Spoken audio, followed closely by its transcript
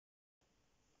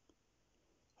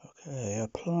Okay,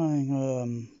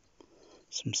 applying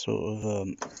some sort of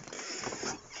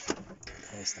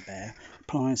there's the bear.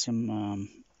 Applying some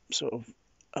sort of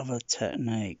other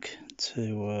technique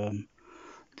to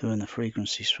doing the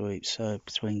frequency sweep. So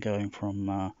between going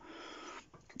from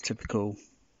typical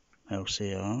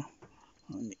LCR,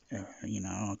 you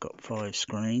know, I've got 5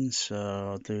 screens, so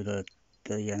I'll do the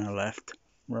left,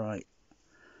 right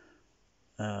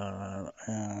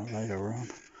later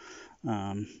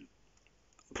on.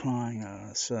 Applying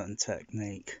a certain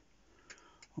technique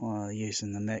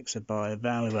using the mixer by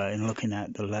evaluating, looking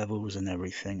at the levels and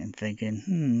everything and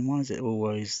thinking, why is it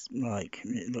always like,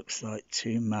 it looks like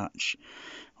too much?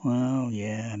 Well,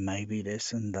 yeah, maybe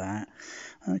this and that.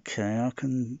 Okay, I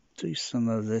can do some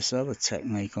of this other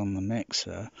technique on the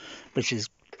mixer, which is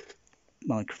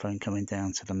microphone coming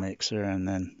down to the mixer and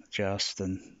then adjust,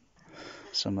 and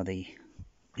some of the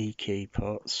EQ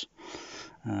pots.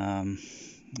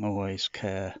 Always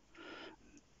care,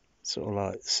 sort of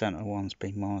like the center one's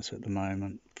being monitored at the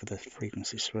moment for the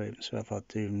frequency sweep. So if I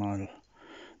do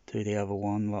the other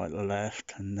one, like the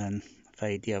left, and then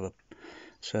fade the other,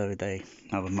 so the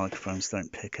other microphones don't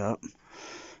pick up.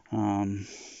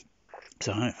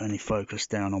 So I only focus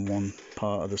down on one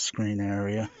part of the screen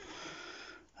area.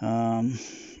 And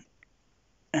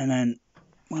then,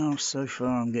 well, so far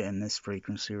I'm getting this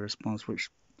frequency response, which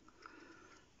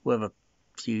with a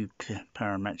few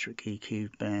parametric EQ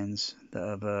bands that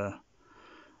have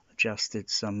adjusted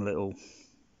some little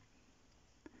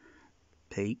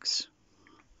peaks.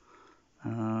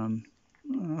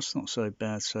 That's not so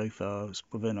bad so far. It's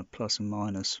within a plus and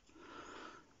minus,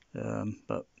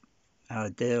 but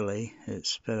ideally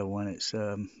it's better when it's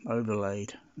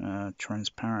overlaid,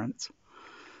 transparent.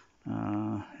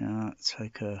 Yeah,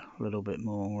 take a little bit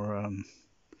more,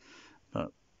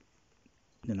 but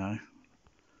you know,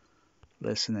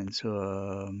 listening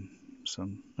to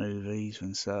some movies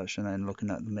and such, and then looking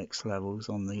at the mix levels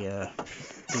on the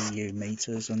EU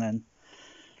meters, and then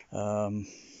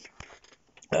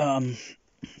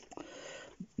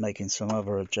making some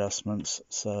other adjustments.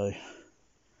 So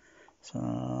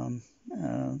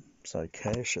it's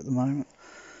okay-ish at the moment.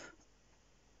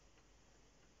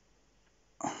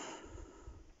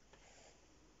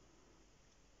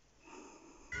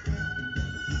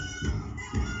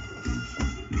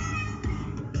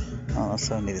 Oh,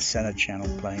 that's only the center channel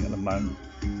playing at the moment.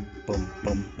 Boom,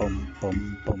 boom, boom,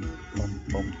 boom, boom, boom,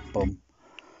 boom, boom.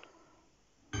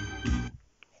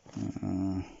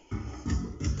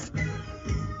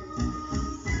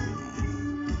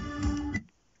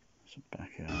 So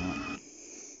back it up.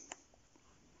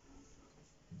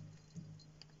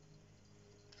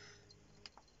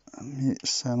 Unmute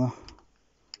center.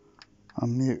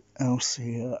 Unmute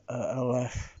LCR,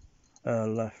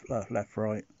 left,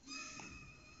 right.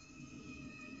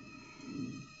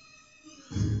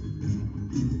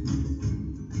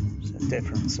 So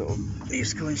different sort of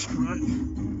East Coast front,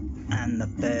 and the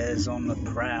bears on the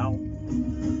prowl.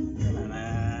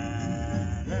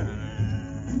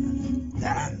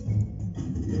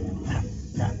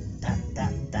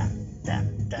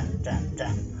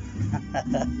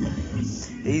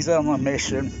 He's on a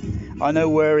mission. I know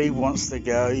where he wants to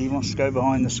go. He wants to go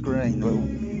behind the screen.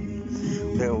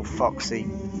 Little foxy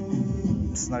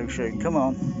snowshoe. Come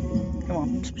on. Come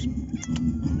on.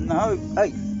 No.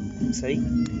 Hey. See?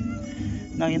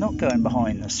 No, you're not going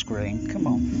behind the screen. Come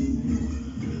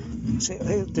on. See,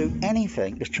 he'll do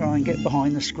anything to try and get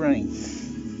behind the screen.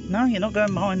 No, you're not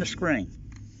going behind the screen.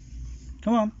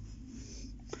 Come on.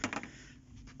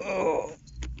 Oh,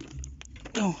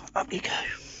 up you go.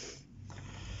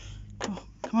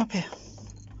 Come up here.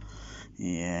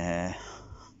 Yeah.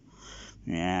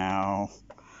 Meow.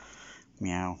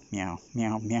 Meow, meow,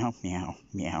 meow, meow, meow,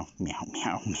 meow, meow,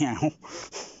 meow, meow.